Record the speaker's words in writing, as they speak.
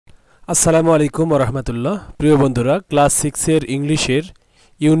আসসালামু আলাইকুম ওয়া রাহমাতুল্লাহ। প্রিয় বন্ধুরা, ক্লাস 6 এর ইংলিশের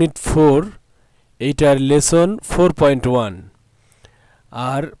ইউনিট 4 এইটার লেসন 4.1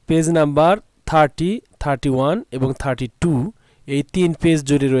 আর পেজ নাম্বার 30, 31 এবং 32 এই তিন পেজ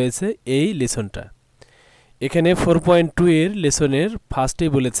জুড়ে রয়েছে এই লেসনটা। এখানে 4.2 এর লেসনের ফার্স্টেই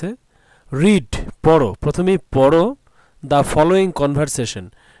বলেছে রিড, পড়ো। প্রথমেই পড়ো দ্য ফলোয়িং কনভারসেশন।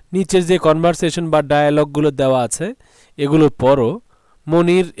 নিচের যে কনভারসেশন বা ডায়ালগগুলো দেওয়া আছে এগুলো পড়ো।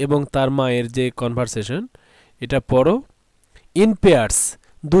 মনির এবং তার মায়ের যে কনভারসেশন এটা পড়ো। ইন পেয়ার্স,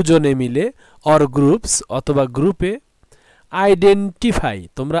 দুজনে মিলে, অর গ্রুপস অথবা গ্রুপে। আইডেন্টিফাই,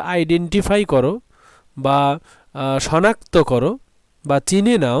 তোমরা আইডেন্টিফাই করো বা শনাক্ত করো বা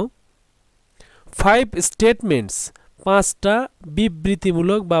চিনে নাও। 5 স্টেটমেন্টস, 5টা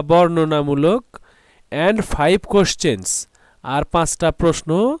বিবৃতিমূলক বা বর্ণনামূলক। অ্যান্ড 5 কোশ্চেন্স, আর 5টা প্রশ্ন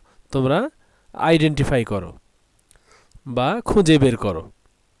তোমরা আইডেন্টিফাই করো বা খুঁজে বের করো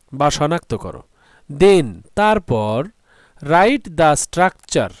বা শনাক্ত করো। দেন, তারপর রাইট দ্য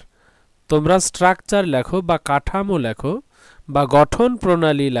স্ট্রাকচার, তোমরা স্ট্রাকচার লেখো বা কাঠামো লেখো বা গঠন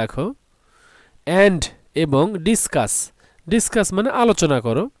প্রণালী লেখো। অ্যান্ড, এবং ডিসকাস, ডিসকাস মানে আলোচনা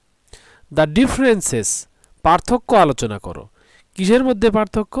করো। দ্য ডিফারেন্সেস, পার্থক্য আলোচনা করো। কিসের মধ্যে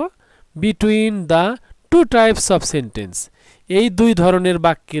পার্থক্য? Between the two types of sentence, এই দুই ধরনের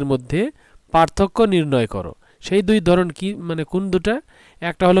বাক্যের মধ্যে পার্থক্য নির্ণয় করো। সেই দুই ধরন কি, মানে কোন দুটা?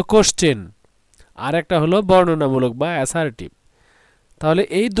 একটা হলো কোশ্চেন আর একটা হলো বর্ণনামূলক বা অ্যাসার্টিভ। তাহলে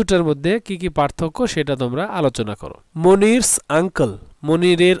এই দুটার মধ্যে কি কি পার্থক্য সেটা তোমরা আলোচনা করো। মনিরস uncle,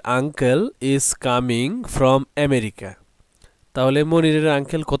 মনিরের uncle is coming from America. তাহলে মনিরের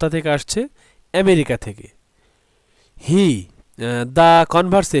আঙ্কেল কোথা থেকে আসছে? আমেরিকা থেকে। হি, the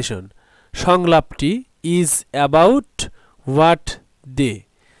conversation, সংলাপটি, is about what they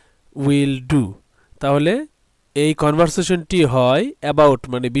will do. তাহলে এই কনভারসেশনটি হয় অ্যাবাউট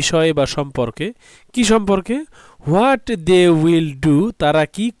মানে বিষয় বা সম্পর্কে। কি সম্পর্কে? হোয়াট দে উইল ডু, তারা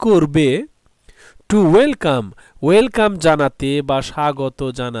কি করবে। টু ওয়েলকাম, ওয়েলকাম জানাতে বা স্বাগত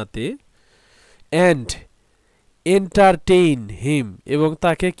জানাতে। অ্যান্ড এন্টারটেইন হিম, এবং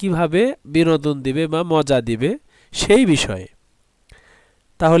তাকে কিভাবে বিনোদন দিবে বা মজা দিবে সেই বিষয়ে।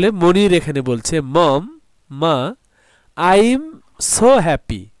 তাহলে মনির এখানে বলছে মম, মা, I am so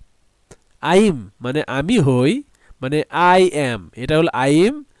happy. I'm মানে আমি হই, মানে আই অ্যাম, এটা হলো আই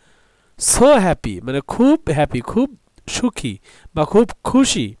এম সো হ্যাপি মানে খুব হ্যাপি, খুব সুখী বা খুব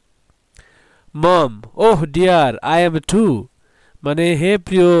খুশি। মম, ওহ ডিয়ার, আই এম টু, মানে হে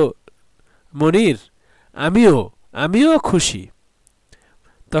প্রিয় মনির, আমিও খুশি।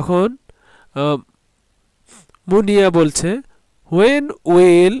 তখন মুনিয়া বলছে when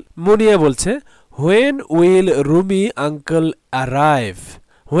will Rumi uncle arrive.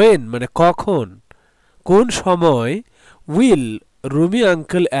 When মানে কখন, কোন সময়। Will Rumi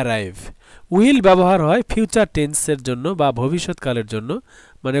uncle arrive, will ব্যবহার হয় ফিউচার টেন্সের জন্য বা ভবিষ্যৎকালের জন্য,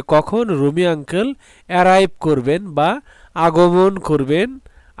 মানে কখন রুমি আঙ্কেল অ্যারাইভ করবেন বা আগমন করবেন,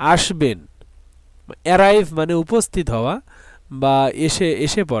 আসবেন। অ্যারাইভ মানে উপস্থিত হওয়া বা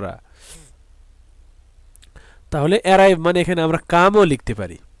এসে পড়া। তাহলে অ্যারাইভ মানে এখানে আমরা কামও লিখতে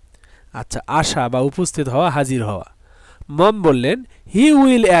পারি। আচ্ছা, আসা বা উপস্থিত হওয়া, হাজির হওয়া। মম বললেন হি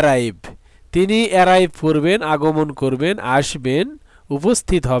উইল অ্যারাইভ, তিনি অ্যারাইভ করবেন, আগমন করবেন, আসবেন,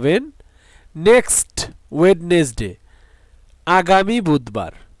 উপস্থিত হবেন। নেক্সট ওয়েডনেসডে, আগামী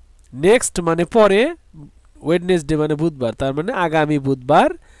বুধবার। নেক্সট মানে পরে, ওয়েডনেসডে মানে বুধবার, তার মানে আগামী বুধবার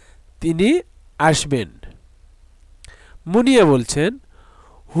তিনি আসবেন। মুনিয়া বলছেন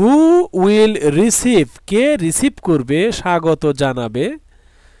who will receive, K receive করবে, স্বাগত জানাবে।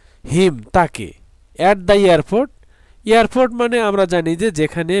 হিম, তাকে। অ্যাট দ্য এয়ারপোর্ট, এয়ারপোর্ট মানে আমরা জানি যে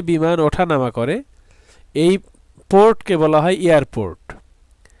যেখানে বিমান ওঠানামা করে, এই পোর্টকে বলা হয় এয়ারপোর্ট।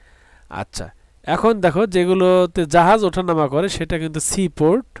 আচ্ছা, এখন দেখো যেগুলোতে জাহাজ ওঠানামা করে সেটা কিন্তু সি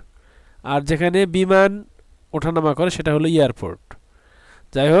পোর্ট, আর যেখানে বিমান ওঠানামা করে সেটা হলো এয়ারপোর্ট।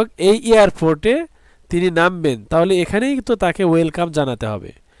 যাই হোক, এই এয়ারপোর্টে তিনি নামবেন, তাহলে এখানেই তো তাকে ওয়েলকাম জানাতে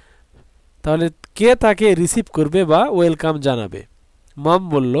হবে। তাহলে কে তাকে রিসিভ করবে বা ওয়েলকাম জানাবে? মম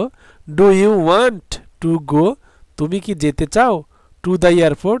বলল do you want to go, তুমি কি যেতে চাও? টু দ্য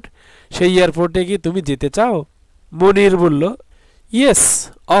এয়ারপোর্ট, সেই এয়ারপোর্টে কি তুমি যেতে চাও? মনির বলল ইয়েস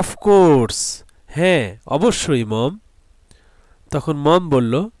অফকোর্স, হ্যাঁ অবশ্যই মম। তখন মম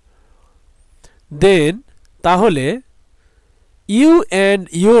বলল দেন, তাহলে ইউ অ্যান্ড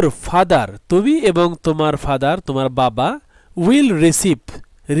ইউর ফাদার, তুমি এবং তোমার ফাদার, তোমার বাবা, উইল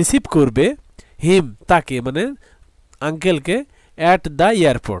রিসিভ করবে হিম, তাকে মানে আঙ্কেলকে, অ্যাট দ্য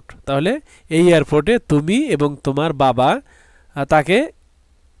এয়ারপোর্ট। তাহলে এই এয়ারপোর্টে তুমি এবং তোমার বাবা তাকে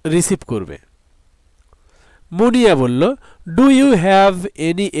রিসিভ করবে। মুনিয়া বলল do you have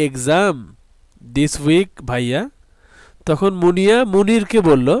any exam this week ভাইয়া? তখন মুনিয়া মুনিরকে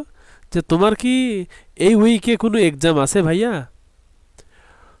বলল যে তোমার কি এই উইকে কোনো এক্সাম আছে ভাইয়া?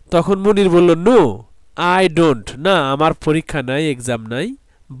 তখন মুনির বলল নো আই ডোন্ট, না আমার পরীক্ষা নাই, এক্সাম নাই,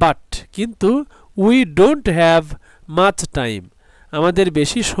 বাট কিন্তু we don't have much time, আমাদের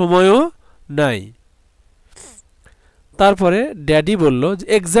বেশি সময়ও নাই। তারপরে ড্যাডি বলল যে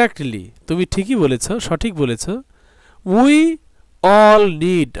এক্স্যাক্টলি, তুমি ঠিকই বলেছ, সঠিক বলেছ, উই অল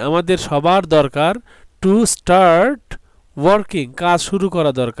নিড, আমাদের সবার দরকার, টু স্টার্ট ওয়ার্কিং, কাজ শুরু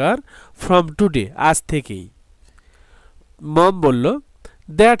করা দরকার, ফ্রম টুডে, আজ থেকেই। মম বলল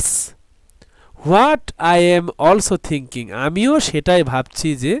that's what I am also thinking, আমিও সেটাই ভাবছি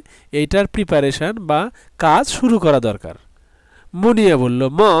যে এইটার প্রিপারেশন বা কাজ শুরু করা দরকার। মুনিয়া বলল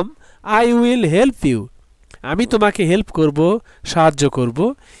mom I will help you, আমি তোমাকে হেল্প করব, সাহায্য করব,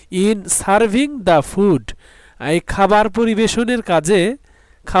 ইন সার্ভিং দ্য ফুড, এই খাবার পরিবেশনের কাজে,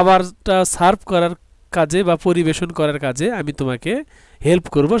 খাবারটা সার্ভ করার কাজে বা পরিবেশন করার কাজে আমি তোমাকে হেল্প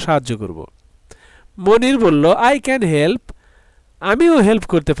করব, সাহায্য করব। মনির বলল আই ক্যান হেল্প, আমিও হেল্প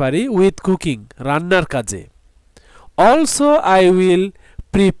করতে পারি, উইথ কুকিং, রান্নার কাজে। Also I will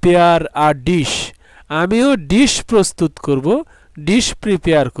prepare a dish, আমিও ডিশ প্রস্তুত করব, ডিশ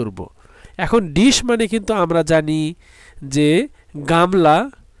প্রিপেয়ার করব। এখন ডিশ মানে কিন্তু আমরা জানি যে গামলা,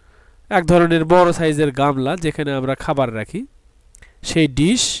 এক ধরনের বড় সাইজের গামলা যেখানে আমরা খাবার রাখি, সেই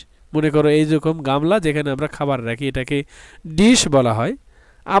ডিশ, মনে করো এই রকম গামলা যেখানে আমরা খাবার রাখি, এটাকে ডিশ বলা হয়।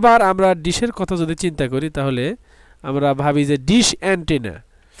 আবার আমরা ডিশের কথা যদি চিন্তা করি তাহলে আমরা ভাবি যে ডিশ অ্যান্টেনা।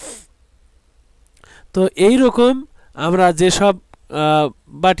 তো এই রকম আমরা যেসব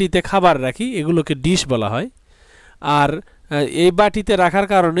বাটিতে খাবার রাখি এগুলোকে ডিশ বলা হয়, আর এই বাটিতে রাখার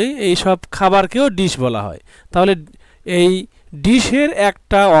কারণে এই সব খাবারকেও ডিশ বলা হয়। তাহলে এই ডিশের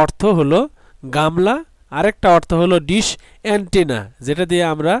একটা অর্থ হলো গামলা, আরেকটা অর্থ হলো ডিশ অ্যান্টেনা, যেটা দিয়ে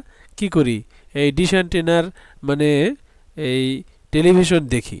আমরা কি করি, এই ডিশ অ্যান্টেনার মানে এই টেলিভিশন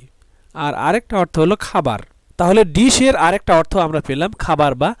দেখি, আর আরেকটা অর্থ হলো খাবার। তাহলে ডিশের আরেকটা অর্থ আমরা পেলাম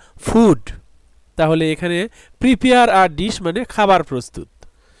খাবার বা ফুড। তাহলে এখানে প্রিপেয়ার আর ডিশ মানে খাবার প্রস্তুত।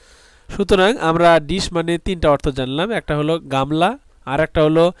 সুতরাং আমরা ডিশ মানে তিনটা অর্থ জানলাম, একটা হলো গামলা, আর একটা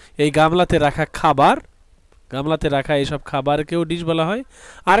হলো এই গামলাতে রাখা খাবার, গামলাতে রাখা এইসব খাবারকেও ডিশ বলা হয়,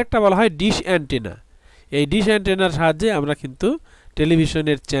 আরেকটা বলা হয় ডিশ অ্যান্টেনা। এই ডিশ অ্যান্টেনার সাহায্যে আমরা কিন্তু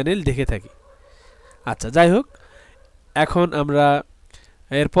টেলিভিশনের চ্যানেল দেখে থাকি। আচ্ছা, যাই হোক, এখন আমরা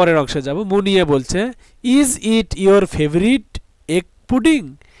এর পরের অংশে যাব। মুনিয়া বলছে is it your favourite egg pudding,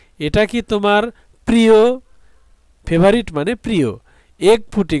 এটা কি তোমার প্রিয়, ফেভারিট মানে প্রিয়, এগ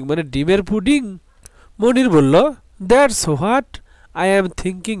পুডিং মানে ডিমের পুডিং? মনির বলল that's what I am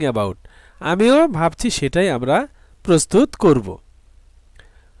thinking about, আমিও ভাবছি সেটাই আমরা প্রস্তুত করব।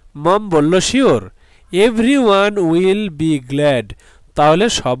 মম বলল sure, everyone will be glad, তাহলে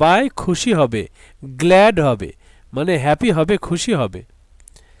সবাই খুশি হবে, গ্ল্যাড হবে মানে হ্যাপি হবে, খুশি হবে।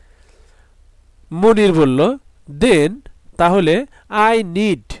 মনির বলল দেন, তাহলে আই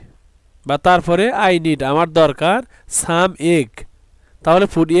নিড, বা তারপরে আই নিড আমার দরকার, সাম এগ, তাহলে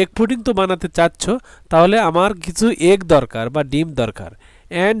এগ পুডিং তো বানাতে চাচ্ছ, তাহলে আমার কিছু এগ দরকার বা ডিম দরকার,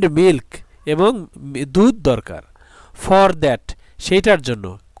 অ্যান্ড মিল্ক এবং দুধ দরকার, ফর দ্যাট সেইটার জন্য,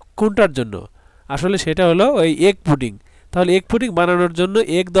 কোনটার জন্য, আসলে সেটা হলো ওই এগ পুডিং। তাহলে এগ পুডিং বানানোর জন্য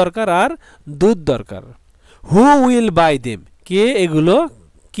এগ দরকার আর দুধ দরকার। হু উইল বাই দেম, কে এগুলো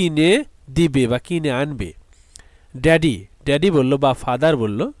কিনে দিবে বা কিনে আনবে? ড্যাডি, ড্যাডি বলল বা ফাদার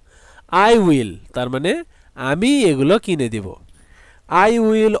বলল আই উইল, তার মানে আমি এগুলো কিনে দেব। I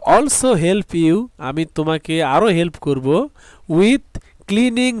will also help you, আমি তোমাকে আরও হেল্প করব, উইথ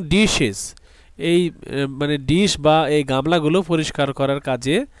ক্লিনিং ডিশেস, এই মানে ডিশ বা এই গামলাগুলো পরিষ্কার করার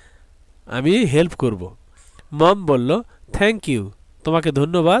কাজে আমি হেল্প করব। মম বলল থ্যাংক ইউ, তোমাকে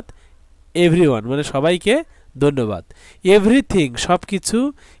ধন্যবাদ, এভরিওয়ান মানে সবাইকে ধন্যবাদ, এভরিথিং সব কিছু,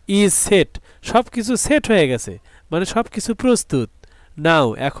 ইজ সেট সব কিছু সেট হয়ে গেছে মানে সব কিছু প্রস্তুত, নাও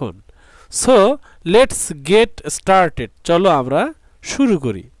এখন, সো লেটস গেট স্টার্টেড, চলো আমরা শুরু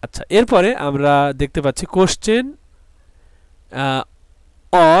করি। আচ্ছা, এরপরে আমরা দেখতে পাচ্ছি কোশ্চেন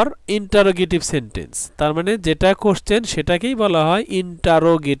অর ইন্টারোগেটিভ সেন্টেন্স, তার মানে যেটা কোশ্চেন সেটাকেই বলা হয়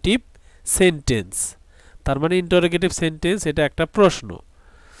ইন্টারোগেটিভ সেন্টেন্স। তার মানে ইন্টারোগেটিভ সেন্টেন্স এটা একটা প্রশ্ন।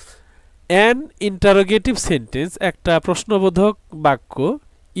 অ্যান ইন্টারোগেটিভ সেন্টেন্স একটা প্রশ্নবোধক বাক্য,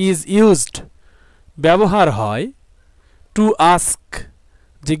 ইজ ইউজড ব্যবহার হয়, টু আস্ক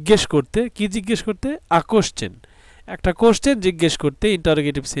জিজ্ঞেস করতে, কি জিজ্ঞেস করতে? আ কোশ্চেন, একটা কোশ্চেন জিজ্ঞেস করতে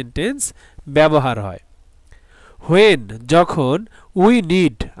ইন্টারোগেটিভ সেন্টেন্স ব্যবহার হয়। হোয়েন যখন, উই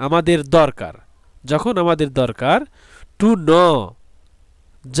নিড আমাদের দরকার, যখন আমাদের দরকার, টু নো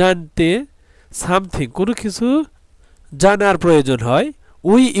জানতে, সামথিং কোনো কিছু জানার প্রয়োজন হয়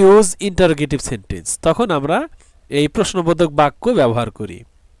উই ইউজ ইন্টারোগেটিভ সেন্টেন্স, তখন আমরা এই প্রশ্নবোধক বাক্য ব্যবহার করি।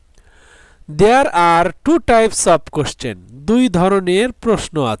 দেয়ার আর টু টাইপস অফ কোশ্চেন, দুই ধরনের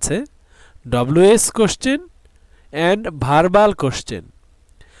প্রশ্ন আছে, W S question and verbal question.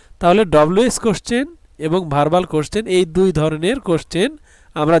 তাহলে ডব্লিউএস কোশ্চেন এবং ভার্বাল কোশ্চেন এই দুই ধরনের কোশ্চেন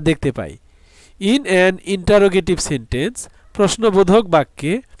আমরা দেখতে পাই। ইন অ্যান ইন্টারোগেটিভ সেন্টেন্স, প্রশ্নবোধক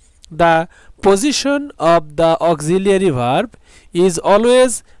বাক্যে the position of the auxiliary verb is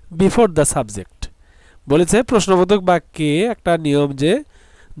always before the subject. বলেছে প্রশ্নবোধক বাক্যে একটা নিয়ম যে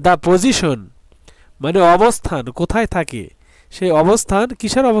দ্য পজিশন মানে অবস্থান, কোথায় থাকে সেই অবস্থান,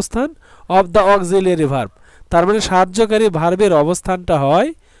 কিসের অবস্থান, অফ দ্য অক্সিলিয়ারি ভার্ব, তার মানে সাহায্যকারী ভার্বের অবস্থানটা হয়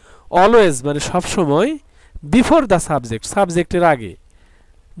অলওয়েজ মানে সবসময় বিফোর দ্য সাবজেক্ট, সাবজেক্টের আগে।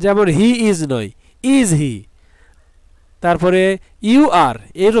 যেমন হি ইজ নয়, ইজ হি। তারপরে ইউ আর,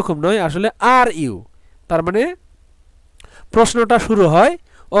 এরকম নয়, আসলে আর ইউ। তার মানে প্রশ্নটা শুরু হয়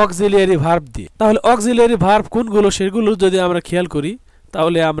অক্সিলিয়ারি ভার্ব দিয়ে। তাহলে অক্সিলিয়ারি ভার্ব কোনগুলো সেগুলো যদি আমরা খেয়াল করি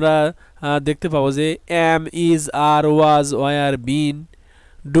তাহলে আমরা দেখতে পাবো যে M, is, R, was, war, bin,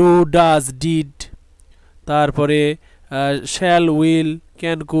 do, does, did, তারপরে shall, will,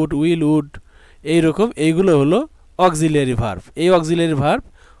 can, could, will, would, এইরকম এইগুলো হলো অক্সিলিয়ারি ভার্ব। এই অক্সিলিয়ারি ভার্ব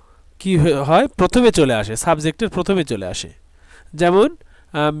কি হয়, প্রথমে চলে আসে, সাবজেক্টের প্রথমে চলে আসে। যেমন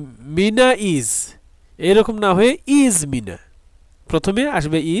মিনা ইজ, এরকম না হয়ে ইজ মিনা, প্রথমে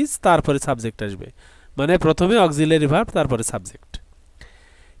আসবে ইজ তারপরে সাবজেক্ট আসবে, মানে প্রথমে অক্সিলিয়ারি ভার্ব তারপরে সাবজেক্ট।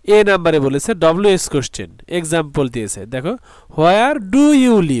 এ নাম্বারে বলেছে ডব্লিউএস কোশ্চেন, এক্সাম্পল দিয়েছে, দেখো হোয়ার ডু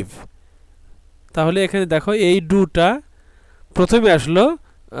ইউ লিভ। তাহলে এখানে দেখো এই ডুটা প্রথমে আসলো,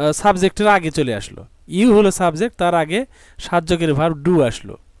 সাবজেক্টের আগে চলে আসলো, ইউ হলো সাবজেক্ট, তার আগে সাহায্যকারী ভার্ব ডু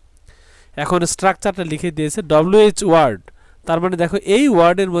আসলো। এখন স্ট্রাকচারটা লিখে দিয়েছে ডব্লিউএইচ ওয়ার্ড, তার মানে দেখো এই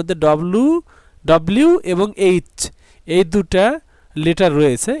ওয়ার্ডের মধ্যে ডব্লিউ এবং এইচ এই দুটা লেটার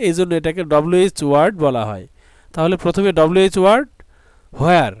রয়েছে, এই জন্য এটাকে ডব্লিউএইচ ওয়ার্ড বলা হয়। তাহলে প্রথমে ডব্লিউএইচ ওয়ার্ড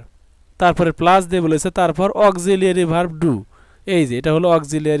হোয়ার, তারপরে প্লাস দিয়ে বলেছে, তারপর অক্সিলিয়ারি ভার্ব ডু, এই যে এটা হলো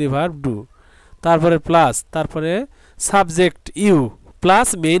অক্সিলিয়ারি ভার্ব ডু, তারপরে প্লাস, তারপরে subject you plus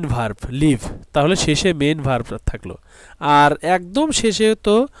main verb leave, তাহলে শেষে মেইন ভার্ব থাকলো। আর একদম শেষে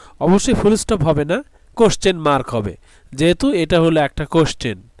তো অবশ্যই ফুল স্টপ হবে না, কোশ্চেন মার্ক হবে, যেহেতু এটা হলো একটা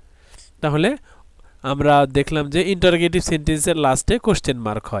কোশ্চেন। তাহলে আমরা দেখলাম যে ইন্টারোগেটিভ সেন্টেন্সের লাস্টে কোশ্চেন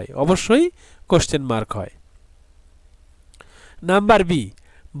মার্ক হয়, অবশ্যই কোশ্চেন মার্ক হয়। Number B,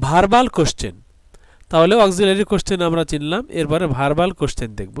 verbal question. তাহলে অক্সিলিয়ারি কোশ্চেন আমরা চিনলাম, এরপরে ভার্বাল কোশ্চেন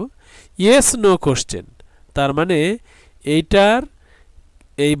দেখব। ইয়েস নো কোশ্চেন, তার মানে এইটার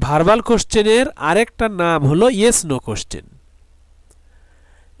এই ভার্বাল কোশ্চেনের আরেকটা নাম হলো ইয়েস নো কোশ্চেন।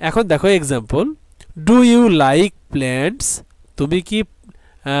 এখন দেখো example, do you like plants, তুমি কি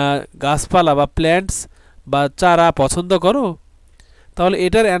গাছপালা বা প্ল্যান্টস বা চারা পছন্দ করো? তাহলে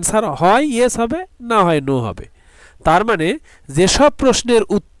এটার অ্যান্সার হয় ইয়েস হবে, না হয় নো হবে। তার মানে যেসব প্রশ্নের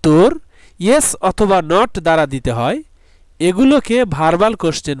উত্তর ইয়েস অথবা নট দ্বারা দিতে হয় এগুলোকে ভার্বাল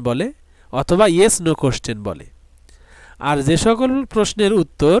কোশ্চেন বলে অথবা ইয়েস নো কোশ্চেন বলে। আর যে সকল প্রশ্নের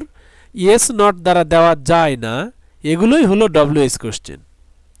উত্তর ইয়েস নট দ্বারা দেওয়া যায় না এগুলোই হলো ডব্লিউএস কোশ্চেন।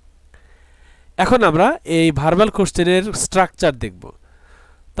 এখন আমরা এই ভার্বাল কোশ্চেনের স্ট্রাকচার দেখব।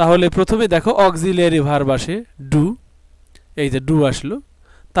 তাহলে প্রথমে দেখো অক্সিলিয়ারি ভার্ব আসে ডু, এই যে ডু আসলো,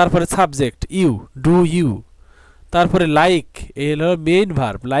 তারপরে সাবজেক্ট ইউ, ডু ইউ, তারপরে লাইক, এই হলো মেইন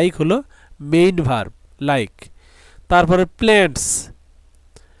ভার্ব, লাইক হলো মেইন ভার্ব লাইক, তারপরে প্ল্যান্টস,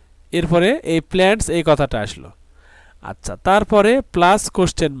 এরপরে এই প্ল্যান্টস এই কথাটা আসলো। আচ্ছা, তারপরে প্লাস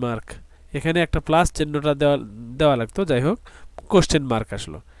কোশ্চেন মার্ক, এখানে একটা প্লাস চিহ্নটা দেওয়া লাগতো, যাই হোক কোশ্চেন মার্ক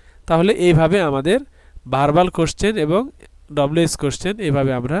আসলো। তাহলে এইভাবে আমাদের ভার্বাল কোশ্চেন এবং ডব্লিউএস কোশ্চেন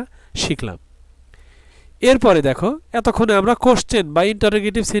এইভাবে আমরা শিখলাম। এরপরে দেখো এতক্ষণে আমরা কোশ্চেন বা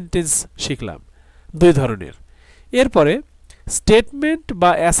ইন্টারোগেটিভ সেন্টেন্স শিখলাম দুই ধরনের। এরপরে স্টেটমেন্ট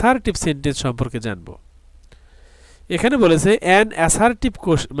বা অ্যাসার্টিভ সেন্টেন্স সম্পর্কে জানব। এখানে বলেছে অ্যান অ্যাসার্টিভ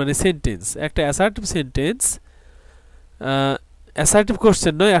মানে সেন্টেন্স, একটা অ্যাসার্টিভ সেন্টেন্স, অ্যাসার্টিভ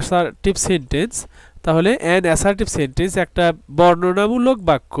কোশ্চেন নয়, অ্যাসার্টিভ সেন্টেন্স। তাহলে অ্যান অ্যাসার্টিভ সেন্টেন্স একটা বর্ণনামূলক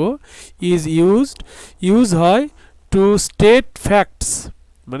বাক্য ইউজ হয় টু স্টেট ফ্যাক্টস,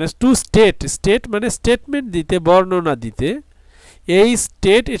 মানে টু স্টেট মানে স্টেটমেন্ট দিতে, বর্ণনা দিতে। এই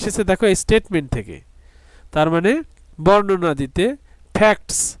স্টেট এসেছে দেখো এই স্টেটমেন্ট থেকে, তার মানে বর্ণনা দিতে,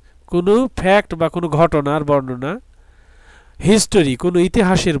 ফ্যাক্টস কোনো ফ্যাক্ট বা কোনো ঘটনার বর্ণনা, হিস্টোরি কোনো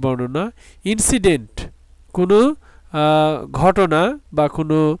ইতিহাসের বর্ণনা, ইনসিডেন্ট কোনো ঘটনা বা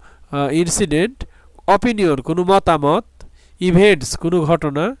কোনো ইনসিডেন্ট, অপিনিয়ন কোনো মতামত, ইভেন্টস কোনো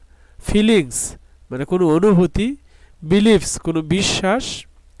ঘটনা, ফিলিংস মানে কোনো অনুভূতি, বিলিভস কোনো বিশ্বাস,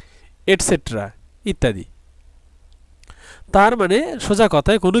 এটসেট্রা ইত্যাদি। তার মানে সোজা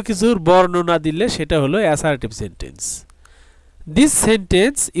কথায় কোনো কিছুর বর্ণনা দিলে সেটা হলো assertive sentence. This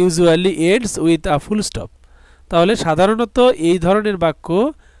sentence usually ends with a full stop. তাহলে সাধারণত এই ধরনের বাক্য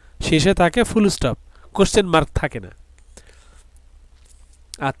শেষে থাকে ফুল স্টপ, কোশ্চেন মার্ক থাকে না।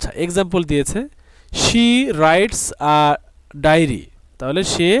 আচ্ছা, এক্সাম্পল দিয়েছে, শি রাইটস আ ডায়েরি। তাহলে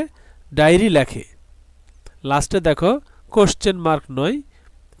সে ডায়েরি লেখে, লাস্টে দেখো কোশ্চেন মার্ক নয়,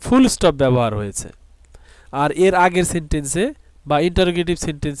 ফুল স্টপ ব্যবহার হয়েছে। আর এর আগের সেন্টেন্সে বা ইন্টারোগেটিভ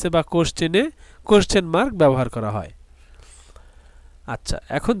সেন্টেন্সে বা কোশ্চেনে কোশ্চেন মার্ক ব্যবহার করা হয়। আচ্ছা,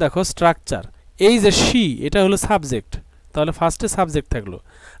 এখন দেখো স্ট্রাকচার। এই যে শি, এটা হলো সাবজেক্ট, তাহলে ফার্স্টে সাবজেক্ট থাকলো,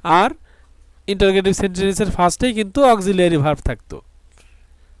 আর ইন্টারোগেটিভ সেন্টেন্সের ফার্স্টেই কিন্তু অক্সিলিয়ারি ভার্ব থাকতো,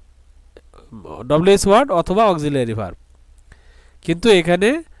 ডব্লিউএস ওয়ার্ড অথবা অক্সিলিয়ারি ভার্ব। কিন্তু এখানে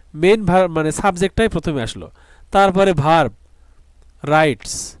মেইন ভার্ব মানে সাবজেক্টটাই প্রথমে আসলো, তারপরে ভার্ব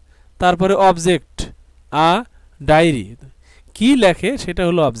রাইটস, তারপরে অবজেক্ট আ ডায়েরি, কি লেখে সেটা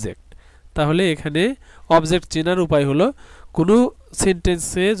হলো অবজেক্ট। তাহলে এখানে অবজেক্ট চেনার উপায় হলো কোনো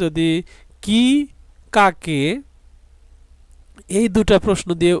সেন্টেন্সে যদি কি, কাকে, এই দুটা প্রশ্ন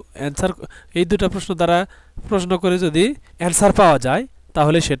দিয়ে অ্যান্সার, এই দুটা প্রশ্ন দ্বারা প্রশ্ন করে যদি অ্যান্সার পাওয়া যায়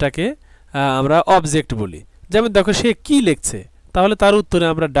তাহলে সেটাকে আমরা অবজেক্ট বলি। যেমন দেখো সে কি লিখছে, তাহলে তার উত্তরে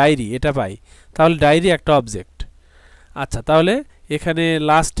আমরা ডায়েরি এটা পাই, তাহলে ডায়েরি একটা অবজেক্ট। আচ্ছা, তাহলে এখানে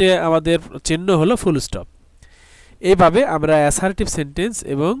লাস্টে আমাদের চিহ্ন হলো ফুল স্টপ। এইভাবে আমরা অ্যাসার্টিভ সেন্টেন্স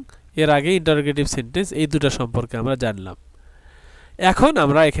এবং এর আগে ইন্টারোগেটিভ সেন্টেন্স এই দুটো সম্পর্কে আমরা জানলাম। এখন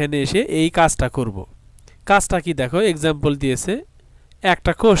আমরা এখানে এসে এই কাজটা করব। কাজটা কি দেখো, এক্সাম্পল দিয়েছে,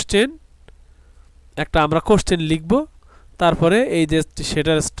 একটা কোশ্চেন, একটা আমরা কোশ্চেন লিখব, তারপরে এই যে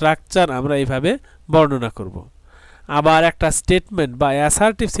সেটার স্ট্রাকচার আমরা এইভাবে বর্ণনা করব। আবার একটা স্টেটমেন্ট বা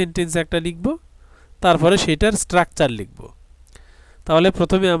অ্যাসার্টিভ সেন্টেন্স একটা লিখব, তারপরে সেটার স্ট্রাকচার লিখব। তাহলে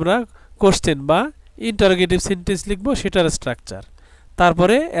প্রথমে আমরা কোশ্চেন বা ইন্টারোগেটিভ সেন্টেন্স লিখব, সেটার স্ট্রাকচার,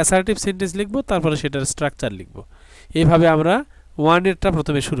 তারপরে অ্যাসার্টিভ সেন্টেন্স লিখব, তারপরে সেটার স্ট্রাকচার লিখব। এইভাবে আমরা ওয়ানেরটা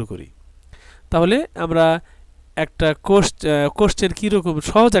প্রথমে শুরু করি। তাহলে আমরা একটা কোশ্চেন কীরকম,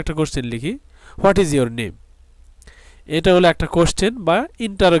 সহজ একটা কোশ্চেন লিখি, হোয়াট ইজ ইয়োর নেম। এটা হলো একটা কোশ্চেন বা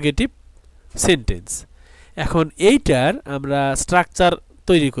ইন্টারোগেটিভ সেন্টেন্স। এখন এইটার আমরা স্ট্রাকচার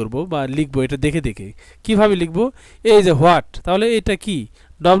তৈরি করব বা লিখব, এটা দেখে দেখে কিভাবে লিখব। এই যে হোয়াট, তাহলে এটা কি,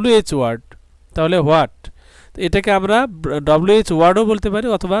 ডব্লিউএইচ ওয়ার্ড, তাহলে হোয়াট, এটাকে আমরা ডব্লিউএইচ ওয়ার্ডও বলতে পারি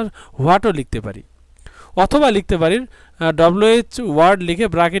অথবা হোয়াটও লিখতে পারি, অথবা লিখতে পারি ডব্লিউএইচ ওয়ার্ড লিখে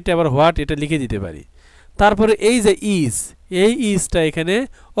ব্র্যাকেটে আবার হোয়াট এটা লিখে দিতে পারি। তারপরে এই যে ইজ, এই ইজটা এখানে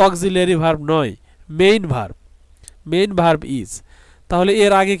অক্সিলিয়ারি ভার্ব নয়, main verb, main verb is. তাহলে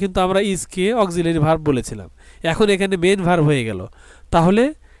এর আগে কিন্তু আমরা ইজকে অক্সিলিয়ারি ভার্ব বলেছিলাম, এখন এখানে মেইন ভার্ব হয়ে গেল। তাহলে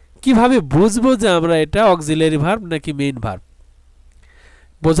কিভাবে বুঝবো যে আমরা এটা অক্সিলিয়ারি ভার্ব নাকি মেইন ভার্ব?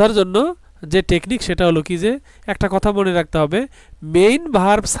 বোঝার জন্য যে টেকনিক সেটা হলো কি, যে একটা কথা মনে রাখতে হবে, মেইন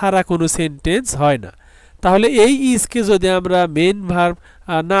ভার্ব ছাড়া কোনো সেন্টেন্স হয় না। তাহলে এই ইজকে যদি আমরা মেইন ভার্ব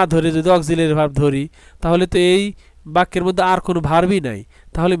না ধরে যদি অক্সিলিয়ারি ভার্ব ধরি, তাহলে তো এই বাক্যের মধ্যে আর কোনো ভার্বই নাই,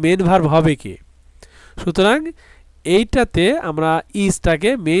 তাহলে মেইন ভার্ব হবে কে? সুতরাং এইটাতে আমরা ইজটাকে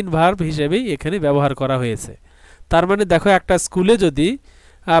মেইন ভার্ব হিসেবেই এখানে ব্যবহার করা হয়েছে। তার মানে দেখো, একটা স্কুলে যদি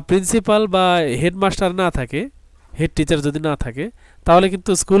প্রিন্সিপাল বা হেডমাস্টার না থাকে, হেড টিচার যদি না থাকে, তাহলে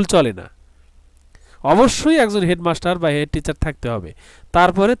কিন্তু স্কুল চলে না। অবশ্যই একজন হেডমাস্টার বা হেড টিচার থাকতে হবে,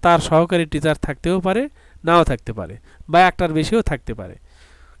 তারপরে তার সহকারী টিচার থাকতেও পারে, নাও থাকতে পারে, বা একটার বেশিও থাকতে পারে,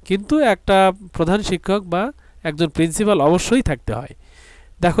 কিন্তু একটা প্রধান শিক্ষক বা একজন প্রিন্সিপাল অবশ্যই থাকতে হয়।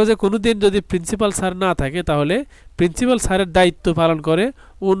 দেখো যে কোনো দিন যদি প্রিন্সিপাল স্যার না থাকে, তাহলে প্রিন্সিপাল স্যারের দায়িত্ব পালন করে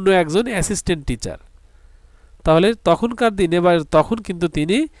অন্য একজন অ্যাসিস্ট্যান্ট টিচার। তাহলে তখনকার দিনে বা তখন কিন্তু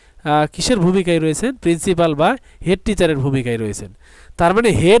তিনি কিসের ভূমিকায় রয়েছেন? প্রিন্সিপাল বা হেড টিচারের ভূমিকায় রয়েছেন। তার মানে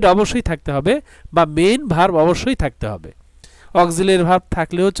হেড অবশ্যই থাকতে হবে বা মেইন ভার্ব অবশ্যই থাকতে হবে। অক্সিলিয়ারি ভার্ব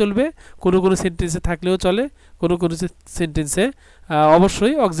থাকলেও চলবে, কোনো কোনো সেন্টেন্সে থাকলেও চলে, কোনো কোনো সেন্টেন্সে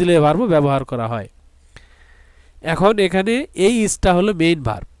অবশ্যই অক্সিলিয়ারি ভার্বও ব্যবহার করা হয়। এখন এখানে এই ইজটা হলো মেইন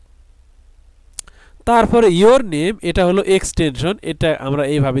ভার্ব। তারপরে ইয়োর নেম, এটা হলো এক্সটেনশন, এটা আমরা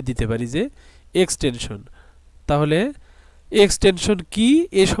এইভাবে দিতে পারি যে এক্সটেনশন। তাহলে এক্সটেনশন কি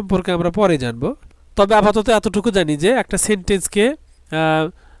এ সম্পর্কে আমরা পরে জানব, তবে আপাতত এতটুকু জানি যে একটা সেন্টেন্সকে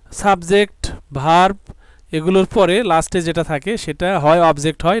সাবজেক্ট ভার্ব এগুলোর পরে লাস্টে যেটা থাকে সেটা হয়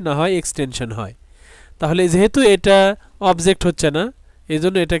অবজেক্ট হয়, না হয় এক্সটেনশন হয়। তাহলে যেহেতু এটা অবজেক্ট হচ্ছে না, এই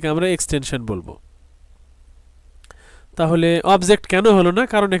জন্য এটাকে আমরা এক্সটেনশন বলবো। তাহলে অবজেক্ট কেন হলো না?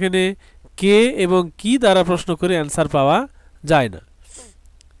 কারণ এখানে কে এবং কি দ্বারা প্রশ্ন করে অ্যান্সার পাওয়া যায় না।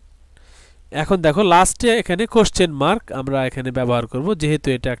 এখন দেখো লাস্টে এখানে কোশ্চেন মার্ক আমরা এখানে ব্যবহার করব, যেহেতু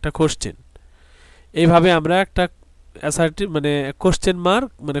এটা একটা কোশ্চেন। এইভাবে আমরা একটা অ্যাসার্টিভ মানে কোশ্চেন মার্ক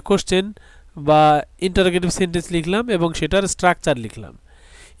মানে কোশ্চেন বা ইন্টারোগেটিভ সেন্টেন্স লিখলাম এবং সেটার স্ট্রাকচার লিখলাম।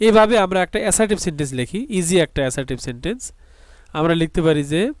 এইভাবে আমরা একটা অ্যাসার্টিভ সেন্টেন্স লিখি, ইজি একটা অ্যাসার্টিভ সেন্টেন্স। আমরা লিখতে পারি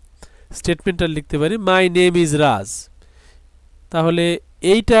যে স্টেটমেন্টটা লিখতে পারি মাই নেম ইজ রাজ। তাহলে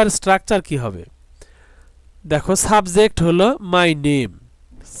এইটার স্ট্রাকচার কি হবে? দেখো সাবজেক্ট হলো মাই নেম,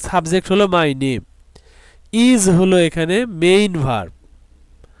 সাবজেক্ট হলো মাই নেম, ইজ হলো এখানে মেইন ভার্ব,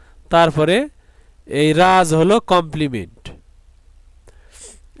 তারপরে এই রাজ হলো কমপ্লিমেন্ট।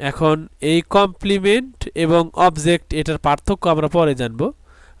 এখন এই কমপ্লিমেন্ট এবং অবজেক্ট এটার পার্থক্য আমরা পরে জানবো।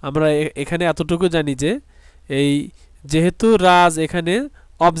 আমরা এখানে এতটুকু জানি যে এই যেহেতু রাজ এখানে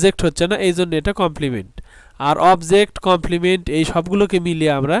অবজেক্ট হচ্ছে না, এই জন্য এটা কমপ্লিমেন্ট। আর অবজেক্ট কমপ্লিমেন্ট এই সবগুলোকে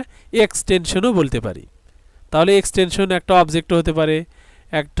মিলিয়ে আমরা এক্সটেনশনও বলতে পারি। তাহলে এক্সটেনশন একটা অবজেক্টও হতে পারে,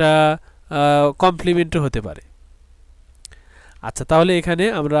 একটা কমপ্লিমেন্টও হতে পারে। আচ্ছা, তাহলে এখানে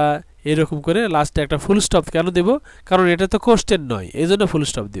আমরা এরকম করে লাস্টে একটা ফুল স্টপ কেন দেব? কারণ এটা তো কোশ্চেন নয়, এই জন্য ফুল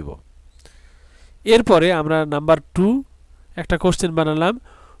স্টপ দেব। এরপরে আমরা নাম্বার 2 একটা কোশ্চেন বানালাম,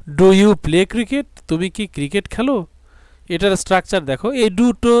 ডু ইউ প্লে ক্রিকেট? তুমি কি ক্রিকেট খেলো? এটার স্ট্রাকচার দেখো, এই ডু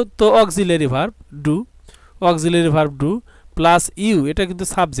তো auxiliary verb, do auxiliary verb do plus you, এটা কিন্তু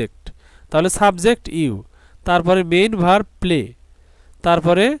সাবজেক্ট, তাহলে সাবজেক্ট ইউ, তারপরে মেইন ভার্ব প্লে,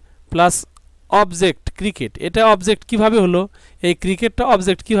 তারপরে প্লাস অবজেক্ট ক্রিকেট। এটা অবজেক্ট কিভাবে হলো? এই ক্রিকেটটা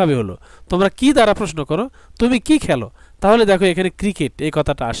অবজেক্ট কিভাবে হলো? তোমরা কি দ্বারা প্রশ্ন করো, তুমি কি খেলো? তাহলে দেখো এখানে ক্রিকেট এই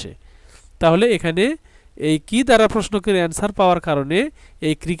কথাটা আসে। তাহলে এখানে এই কি দ্বারা প্রশ্ন করে অ্যান্সার পাওয়ার কারণে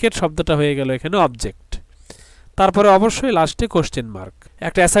এই ক্রিকেট শব্দটা হয়ে গেল এখানে অবজেক্ট। তারপরে অবশ্যই লাস্টে কোশ্চেন মার্ক।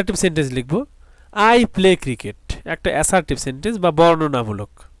 একটা অ্যাসার্টিভ সেন্টেন্স লিখব, আই প্লে ক্রিকেট, একটা অ্যাসার্টিভ সেন্টেন্স বা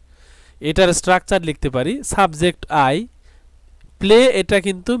বর্ণনামূলক। এটার স্ট্রাকচার লিখতে পারি সাবজেক্ট আই, প্লে এটা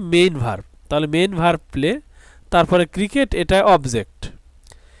কিন্তু মেইন ভার্ব, তাহলে মেইন ভার্ব প্লে, তারপরে ক্রিকেট এটা অবজেক্ট।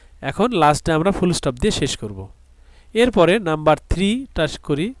 এখন লাস্টে আমরা ফুল স্টপ দিয়ে শেষ করব। এরপরে নাম্বার 3টা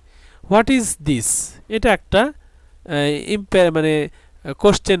করি, হোয়াট ইজ দিস? এটা একটা মানে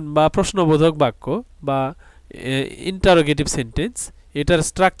কোশ্চেন বা প্রশ্নবোধক বাক্য বা ইন্টারোগেটিভ সেন্টেন্স। এটার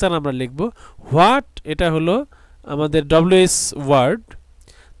স্ট্রাকচার আমরা লিখব, হোয়াট এটা হলো আমাদের ডব্লিউএস ওয়ার্ড,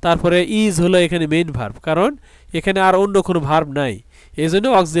 তারপরে ইজ হলো এখানে মেইন ভার্ব, কারণ এখানে আর অন্য কোনো ভার্ব নাই, এই জন্য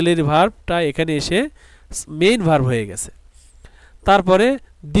অক্সিলারি ভার্বটা এখানে এসে মেইন ভার্ব হয়ে গেছে। তারপরে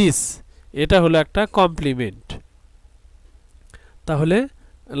দিস এটা হলো একটা কমপ্লিমেন্ট। তাহলে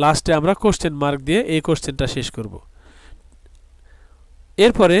লাস্টে আমরা কোশ্চেন মার্ক দিয়ে এই কোশ্চেনটা শেষ করব।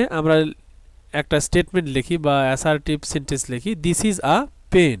 এরপরে আমরা একটা স্টেটমেন্ট লিখি বা অ্যাসার্টিভ সেন্টেন্স লিখি, দিস ইজ আ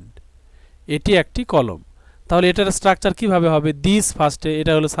পেন, এটি একটি কলম। তাহলে এটার স্ট্রাকচার কিভাবে হবে? দিস ফার্স্টে,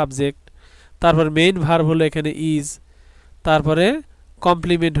 এটা হলো সাবজেক্ট, তারপর মেইন ভার্ব হলো এখানে ইজ, তারপরে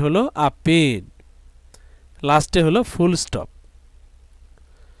কমপ্লিমেন্ট হলো আ পেন, লাস্টে হলো ফুল স্টপ।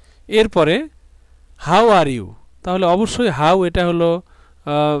 এরপরে হাউ আর ইউ, তাহলে অবশ্যই হাউ এটা হলো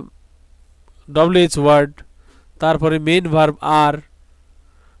ডব্লিউএইচ ওয়ার্ড, তারপরে মেইন ভার্ব আর,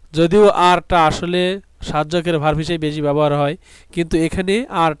 যদিও আরটা আসলে সাহায্যকের ভার্ব হিসেবে বেশি ব্যবহার হয়, কিন্তু এখানে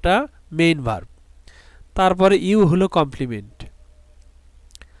আরটা মেইন ভার্ব, তারপরে ইউ হলো কমপ্লিমেন্ট,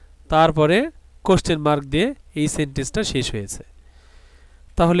 তারপরে কোশ্চেন মার্ক দিয়ে এই সেন্টেন্সটা শেষ হয়েছে।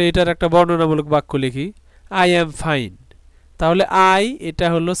 তাহলে এটার একটা বর্ণনামূলক বাক্য লিখি, আই অ্যাম ফাইন। তাহলে আই এটা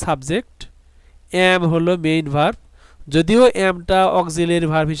হলো সাবজেক্ট, অ্যাম হলো মেইন ভার্ব, যদিও অ্যামটা অক্সিলারি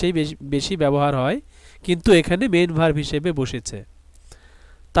ভার্ব হিসেবে বেশি ব্যবহার হয়, কিন্তু এখানে মেইন ভার্ব হিসেবে বসেছে।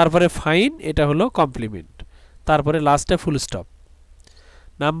 তারপরে ফাইন এটা হলো কমপ্লিমেন্ট, তারপরে লাস্টে full stop.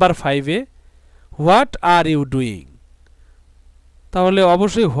 Number 5-এ what are you doing, তাহলে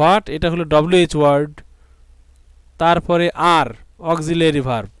অবশ্যই হোয়াট এটা হলো ডব্লিউএইচ ওয়ার্ড, তারপরে আর অক্সিলারি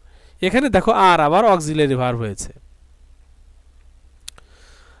ভার্ব, এখানে দেখো আর আবার অক্সিলারি ভার্ব হয়েছে।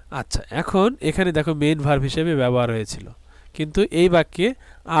 আচ্ছা, এখন এখানে দেখো মেইন ভার্ব হিসেবে ব্যবহার হয়েছিল, কিন্তু এই বাক্যে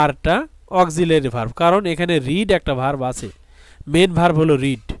আরটা অক্সিলারি ভার্ব, কারণ এখানে রিড একটা ভার্ব আছে, মেইন ভার্ব হলো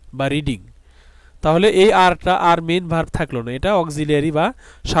রিড বা রিডিং। তাহলে এই আরটা আর মেইন ভার্ব থাকলো না, এটা অক্সিলারি বা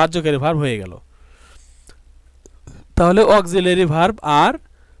সাহায্যকারী ভার্ব হয়ে গেল। তাহলে auxiliary verb R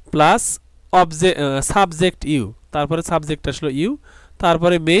plus subject you, তারপরে সাবজেক্ট আসলো ইউ,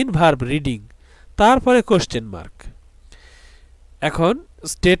 তারপরে মেইন ভার্ব রিডিং, তারপরে কোশ্চেন মার্ক। এখন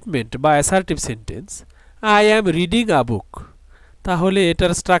স্টেটমেন্ট বা assertive sentence, I am reading a বুক। তাহলে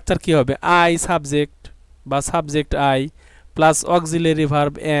এটার স্ট্রাকচার কি হবে? আই সাবজেক্ট বা subject I plus auxiliary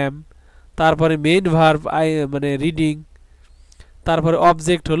verb অ্যাম, তারপরে মেইন ভার্ব আই মানে রিডিং, তারপরে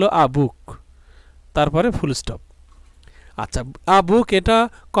অবজেক্ট হলো আ বুক, তারপরে ফুল স্টপ। আচ্ছা, আ বুক এটা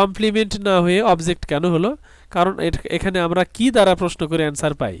কমপ্লিমেন্ট না হয়ে অবজেক্ট কেন হলো? কারণ এখানে আমরা কি দ্বারা প্রশ্ন করে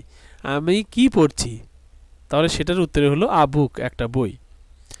অ্যান্সার পাই, আমি কি পড়ছি, তাহলে সেটার উত্তরে হলো আ বুক একটা বই।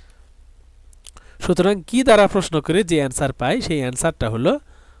 সুতরাং কি দ্বারা প্রশ্ন করে যে অ্যান্সার পাই সেই অ্যান্সারটা হলো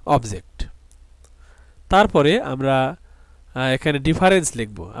অবজেক্ট। তারপরে আমরা এখানে ডিফারেন্স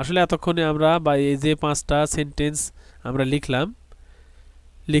লিখব। আসলে এতক্ষণে আমরা বা এই যে 5টা সেন্টেন্স আমরা লিখলাম,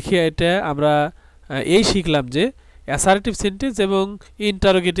 লিখে এটা আমরা এই শিখলাম যে অ্যাসার্টিভ সেন্টেন্স এবং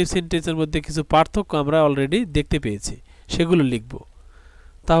ইন্টারোগেটিভ সেন্টেন্সের মধ্যে কিছু পার্থক্য আমরা অলরেডি দেখতে পেয়েছি, সেগুলো লিখব।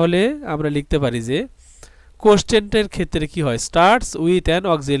 তাহলে আমরা লিখতে পারি যে কোশ্চেনের ক্ষেত্রে কি হয়, starts with an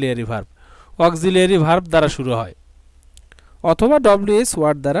auxiliary verb, auxiliary verb দ্বারা শুরু হয় অথবা ডব্লিউএস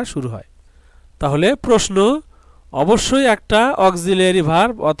ওয়ার্ড দ্বারা শুরু হয়। তাহলে প্রশ্ন অবশ্যই একটা অক্সিলিয়ারি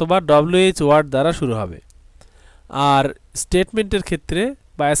ভার্ব অথবা ডব্লিউএইচ ওয়ার্ড দ্বারা শুরু হবে। আর স্টেটমেন্টের ক্ষেত্রে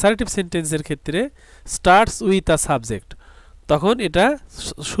বা অ্যাসার্টিভ সেন্টেন্সের ক্ষেত্রে স্টার্টস উইথ আ সাবজেক্ট, তখন এটা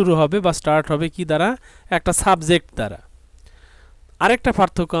শুরু হবে বা স্টার্ট হবে কি দ্বারা, একটা সাবজেক্ট দ্বারা। আরেকটা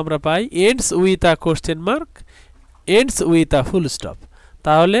পার্থক্য আমরা পাই, ends with a question mark, ends with a full stop.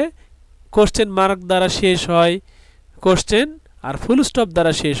 তাহলে কোশ্চেন মার্ক দ্বারা শেষ হয় কোশ্চেন, আর ফুল স্টপ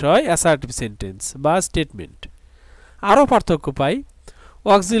দ্বারা শেষ হয় অ্যাসার্টিভ সেন্টেন্স বা স্টেটমেন্ট। আরও পার্থক্য পাই,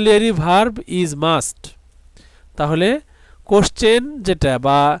 অক্সিলিয়ারি ভার্ব ইজ মাস্ট। তাহলে কোশ্চেন যেটা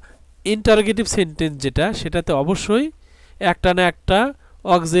বা ইন্টারোগেটিভ সেন্টেন্স যেটা, সেটাতে অবশ্যই একটা না একটা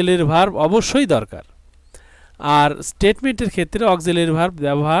অক্সিলিয়ারি ভার্ব অবশ্যই দরকার। আর স্টেটমেন্টের ক্ষেত্রে অক্সিলিয়ারি ভার্ব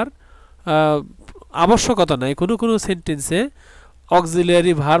ব্যবহার আবশ্যকতা নাই, কোনো কোনো সেন্টেন্সে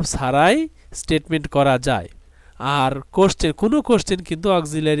অক্সিলিয়ারি ভার্ব ছাড়াই স্টেটমেন্ট করা যায়। আর কোনো কোশ্চেন কিন্তু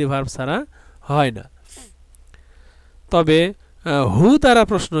অক্সিলিয়ারি ভার্ব ছাড়া হয় না। তবে হু দ্বারা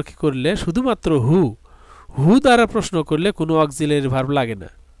প্রশ্ন করলে, শুধুমাত্র হু দ্বারা প্রশ্ন করলে কোনো অক্সিলিয়ারি ভার্ব লাগে না।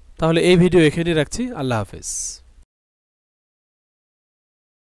 তাহলে এই ভিডিও এখানেই রাখছি। আল্লাহ হাফেজ।